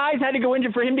 other guys had to go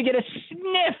injured for him to get a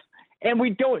sniff. And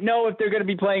we don't know if they're going to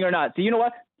be playing or not. So you know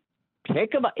what?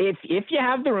 Pick them up. If you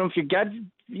have the room, if you got,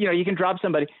 you can drop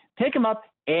somebody, pick them up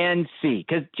and see.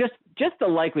 Because just the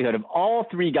likelihood of all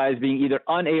 3 guys being either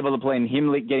unable to play and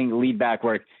him getting lead back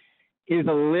work is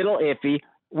a little iffy.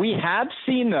 We have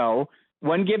seen, though,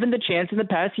 when given the chance in the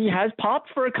past, he has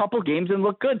popped for a couple games and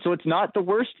looked good. So it's not the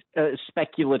worst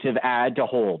speculative ad to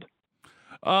hold.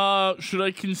 Should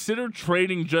I consider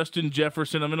trading Justin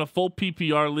Jefferson? I'm in a full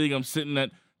PPR league. I'm sitting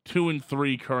at 2 and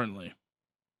 3 currently.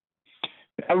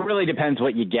 It really depends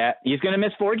what you get. He's going to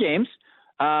miss 4 games.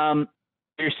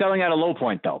 You're selling at a low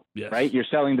point, though, yes. Right? You're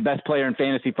selling the best player in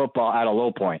fantasy football at a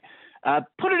low point.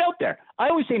 Put it out there. I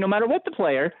always say no matter what the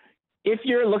player, if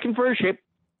you're looking for a ship,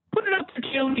 put it up there to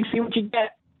you, see what you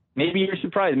get. Maybe you're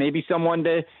surprised. Maybe someone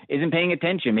isn't paying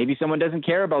attention. Maybe someone doesn't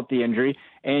care about the injury,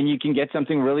 and you can get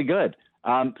something really good.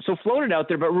 So float it out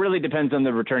there, but really depends on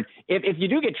the return. If you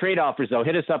do get trade offers, though,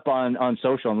 hit us up on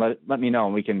social and let me know,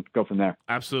 and we can go from there.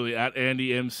 Absolutely. At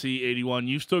AndyMC81.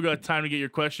 You've still got time to get your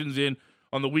questions in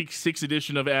on the Week 6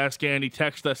 edition of Ask Andy.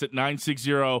 Text us at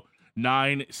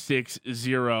 960-960.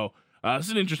 This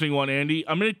is an interesting one, Andy.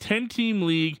 I'm in a 10-team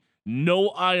league,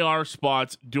 no IR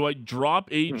spots. Do I drop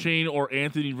A-Chain or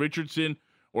Anthony Richardson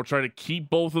or try to keep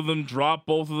both of them, drop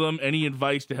both of them? Any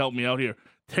advice to help me out here?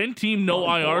 10-team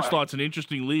no IR slot's an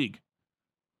interesting league.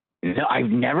 No, I've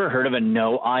never heard of a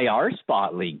no IR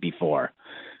spot league before.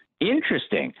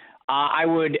 Interesting. I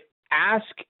would ask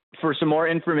for some more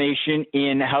information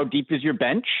in how deep is your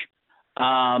bench.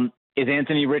 Is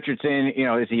Anthony Richardson,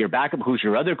 is he your backup? Who's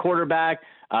your other quarterback?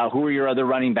 Who are your other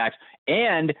running backs?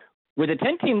 And with a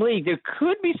 10-team league, there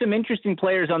could be some interesting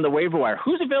players on the waiver wire.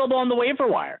 Who's available on the waiver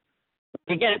wire?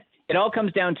 Again, it all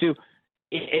comes down to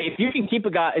if you can keep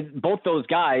both those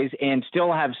guys and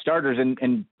still have starters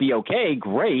and be okay,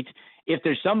 great. If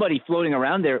there's somebody floating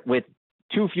around there with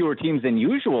 2 fewer teams than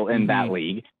usual in that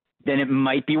league, then it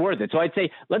might be worth it. So I'd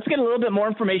say let's get a little bit more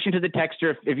information to the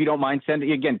texter if you don't mind.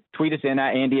 Tweet us in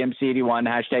at AndyMC81,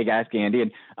 hashtag Ask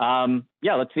Andy. And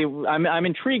let's see. I'm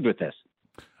intrigued with this.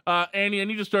 Andy, I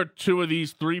need to start 2 of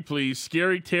these 3, please.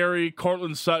 Scary Terry,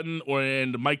 Cortland Sutton,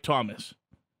 and Mike Thomas.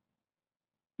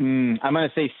 I'm going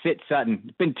to say sit Sutton.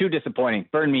 It's been too disappointing.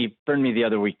 Burn me the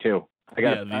other week too.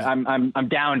 I'm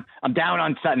down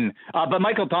on Sutton. But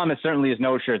Michael Thomas certainly is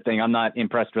no sure thing. I'm not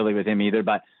impressed really with him either.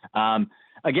 But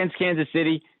against Kansas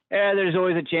City, there's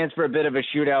always a chance for a bit of a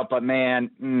shootout, but man,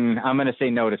 I'm going to say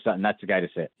no to Sutton. That's the guy to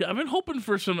sit. Yeah, I've been hoping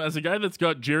for some, as a guy that's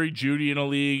got Jerry Jeudy in a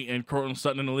league and Cortland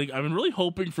Sutton in a league, I've been really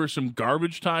hoping for some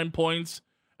garbage time points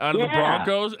out of the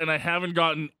Broncos, and I haven't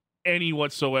gotten any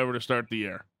whatsoever to start the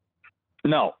year.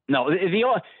 No. You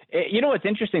know what's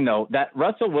interesting, though? That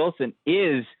Russell Wilson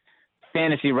is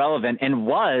fantasy relevant and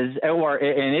is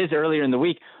earlier in the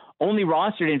week, only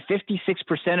rostered in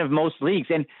 56% of most leagues.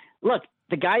 And look,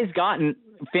 the guy's gotten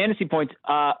fantasy points,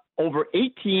 over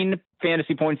 18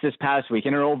 fantasy points this past week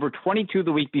and over 22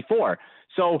 the week before.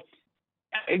 So,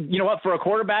 you know what, for a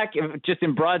quarterback, just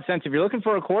in broad sense, if you're looking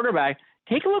for a quarterback,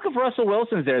 take a look if Russell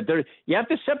Wilson's there. You have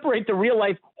to separate the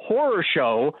real-life horror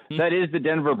show that is the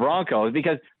Denver Broncos,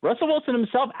 because Russell Wilson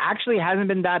himself actually hasn't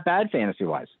been that bad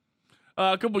fantasy-wise.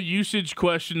 A couple usage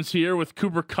questions here with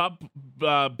Cooper Kupp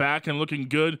back and looking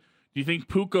good. Do you think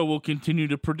Puka will continue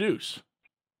to produce?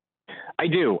 I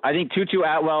do. I think Tutu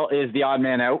Atwell is the odd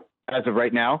man out as of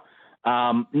right now.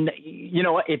 You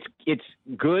know what? It's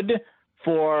good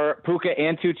for Puka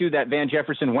and Tutu that Van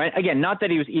Jefferson went. Again, not that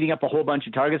he was eating up a whole bunch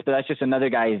of targets, but that's just another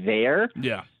guy there.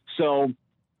 Yeah. So,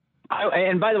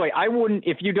 and by the way, I wouldn't,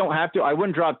 if you don't have to, I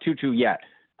wouldn't drop Tutu yet.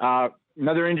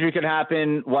 Another injury could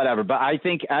happen, whatever. But I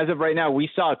think as of right now, we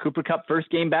saw Cooper Kupp first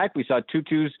game back. We saw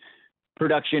Tutu's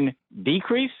production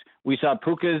decrease. We saw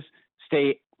Puka's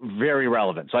stay very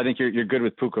relevant. So I think you're good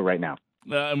with Puka right now.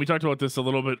 And we talked about this a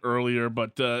little bit earlier,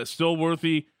 but still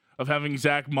worthy of having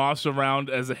Zach Moss around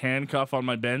as a handcuff on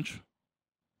my bench?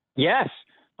 Yes.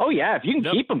 Oh, yeah. If you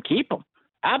can keep him, keep him.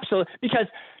 Absolutely. Because,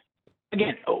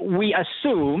 again, we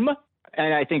assume,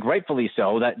 and I think rightfully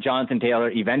so, that Jonathan Taylor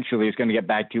eventually is going to get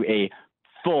back to a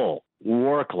full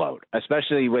workload,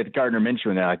 especially with Gardner Minshew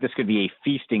in there. Like, this could be a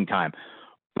feasting time.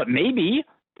 But maybe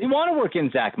they want to work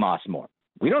in Zach Moss more.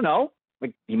 We don't know.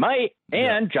 Like, he might.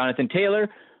 And Jonathan Taylor,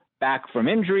 back from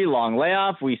injury, long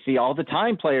layoff. We see all the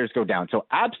time players go down. So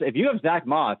if you have Zach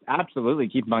Moss, absolutely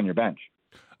keep him on your bench.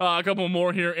 A couple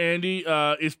more here, Andy.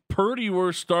 Is Purdy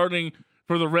worth starting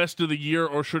for the rest of the year,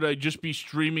 or should I just be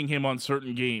streaming him on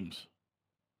certain games?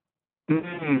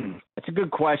 That's a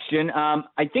good question.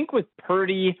 I think with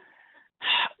Purdy,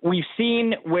 we've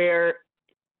seen where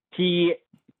he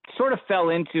sort of fell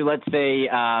into, let's say,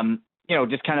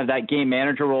 just kind of that game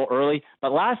manager role early.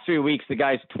 But last 3 weeks, the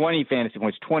guy's 20 fantasy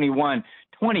points, 21,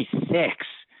 26.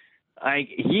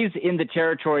 He's in the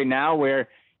territory now where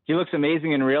he looks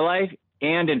amazing in real life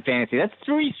and in fantasy. That's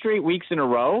 3 straight weeks in a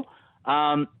row.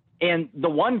 And the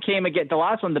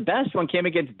last one, the best one, came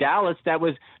against Dallas. That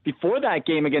was before that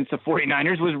game against the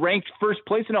 49ers, was ranked first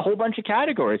place in a whole bunch of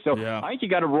categories. So I think you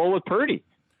got to roll with Purdy.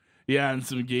 Yeah, and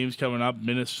some games coming up: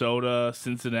 Minnesota,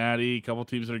 Cincinnati, a couple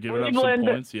teams that are giving Cleveland, up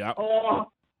some points. Yeah.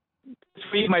 Oh,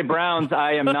 sweet my Browns.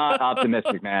 I am not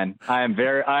optimistic, man. I am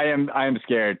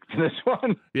scared for this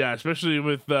one. Yeah, especially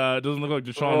with it doesn't look like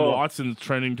Deshaun Watson's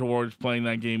trending towards playing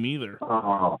that game either.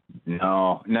 Oh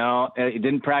no, he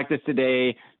didn't practice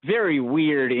today. Very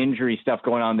weird injury stuff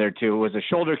going on there too. It was a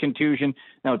shoulder contusion.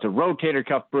 Now it's a rotator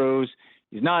cuff bruise.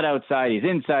 He's not outside. He's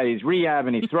inside. He's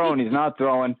rehabbing. He's throwing. He's not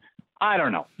throwing. I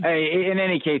don't know. In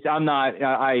any case, I'm not.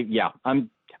 I'm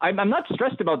not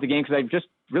stressed about the game because I just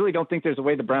really don't think there's a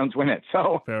way the Browns win it.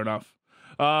 So fair enough.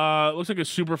 Looks like a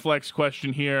super flex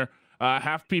question here.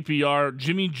 Half PPR: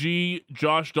 Jimmy G,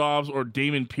 Josh Dobbs, or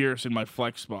Dameon Pierce in my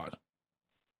flex spot.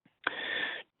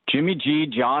 Jimmy G,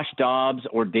 Josh Dobbs,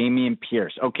 or Dameon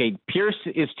Pierce. Okay, Pierce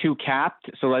is too capped,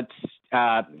 so let's.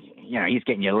 He's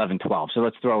getting you 11, 12, so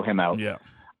let's throw him out. Yeah.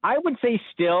 I would say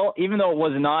still, even though it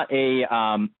was not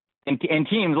a. And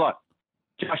teams, look,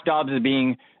 Josh Dobbs is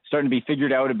starting to be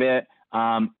figured out a bit.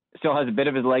 Still has a bit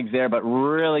of his legs there, but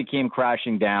really came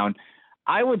crashing down.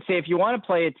 I would say if you want to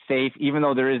play it safe, even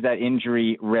though there is that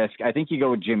injury risk, I think you go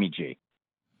with Jimmy G.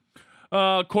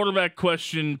 Quarterback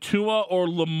question: Tua or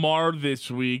Lamar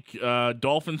this week?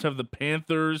 Dolphins have the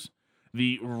Panthers.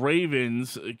 The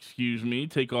Ravens,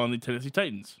 take on the Tennessee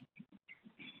Titans.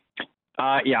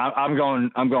 I'm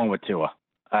going with Tua.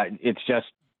 It's just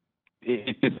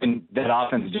been, that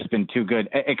offense has just been too good,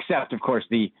 except of course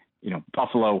the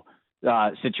Buffalo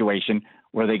situation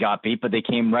where they got beat, but they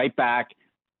came right back.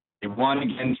 They won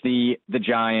against the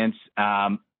Giants,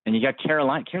 and you got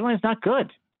Carolina. Carolina's not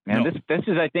good, man. No. This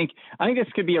is I think this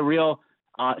could be a real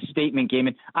statement game.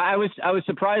 And I was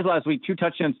surprised last week, 2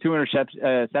 touchdowns, 2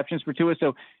 interceptions for Tua.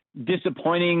 So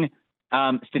disappointing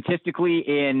statistically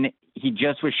he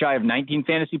just was shy of 19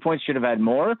 fantasy points. Should have had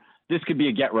more. This could be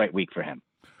a get right week for him.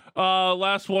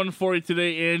 Last one for you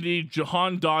today, Andy.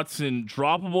 Jahan Dotson,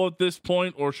 droppable at this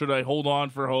point, or should I hold on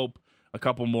for hope a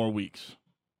couple more weeks?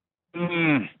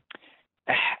 Again,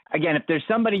 if there's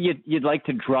somebody you'd like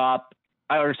to drop,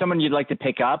 or someone you'd like to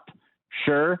pick up,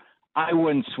 sure. I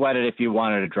wouldn't sweat it if you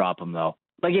wanted to drop him, though.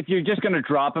 Like, if you're just going to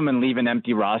drop him and leave an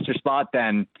empty roster spot,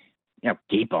 then,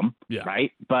 keep him,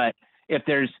 right? But if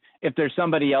there's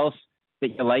somebody else that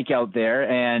you like out there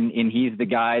and he's the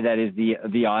guy that is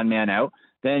the odd man out,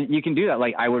 then you can do that.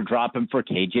 Like, I would drop him for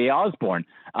KJ Osborne.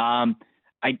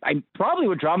 I probably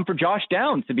would drop him for Josh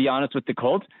Downs, to be honest, with the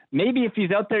Colts. Maybe if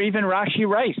he's out there, even Rashee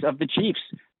Rice of the Chiefs,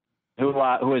 who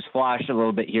has flashed a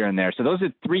little bit here and there. So those are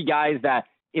three guys that,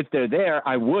 if they're there,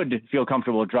 I would feel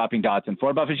comfortable dropping Dotson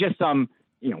for. But if it's just some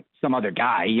other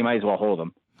guy, you might as well hold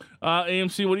him.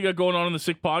 AMC, what do you got going on in the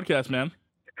Sick Podcast, man?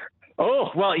 Oh,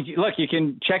 well, look, you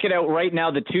can check it out right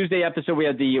now. The Tuesday episode, we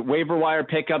had the waiver wire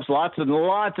pickups, lots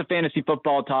of fantasy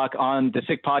football talk on the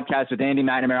Sick Podcast with Andy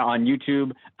McNamara on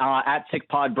YouTube, at Sick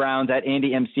Pod Browns, at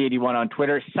AndyMC81 on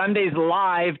Twitter. Sundays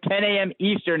live, 10 a.m.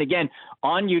 Eastern. Again,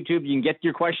 on YouTube, you can get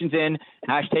your questions in.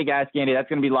 Hashtag Ask Andy. That's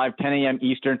going to be live 10 a.m.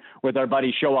 Eastern with our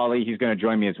buddy Show Ali. He's going to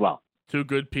join me as well. Two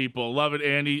good people. Love it,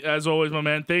 Andy. As always, my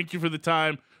man, thank you for the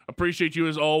time. Appreciate you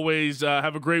as always.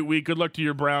 Have a great week. Good luck to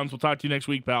your Browns. We'll talk to you next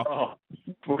week, pal. Oh,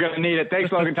 we're going to need it.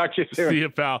 Thanks, Logan. Talk to you soon. See you,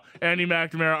 pal. Andy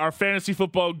McNamara, our fantasy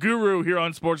football guru here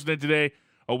on Sportsnet today.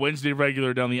 A Wednesday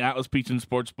regular down the Atlas Pizza and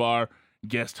Sports Bar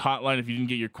guest hotline. If you didn't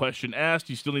get your question asked,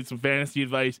 you still need some fantasy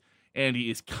advice, Andy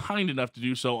is kind enough to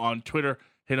do so on Twitter.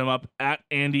 Hit him up at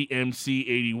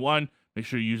AndyMC81. Make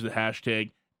sure you use the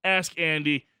hashtag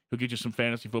AskAndy. He'll get you some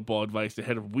fantasy football advice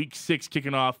ahead of Week 6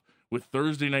 kicking off with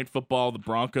Thursday Night Football, the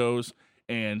Broncos,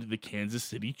 and the Kansas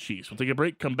City Chiefs. We'll take a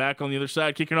break, come back on the other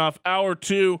side, kicking off Hour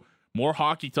 2. More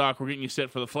hockey talk. We're getting you set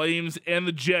for the Flames and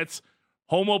the Jets.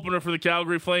 Home opener for the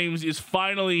Calgary Flames is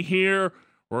finally here.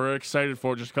 We're excited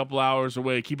for it, just a couple hours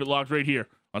away. Keep it locked right here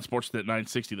on Sportsnet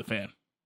 960, The Fan.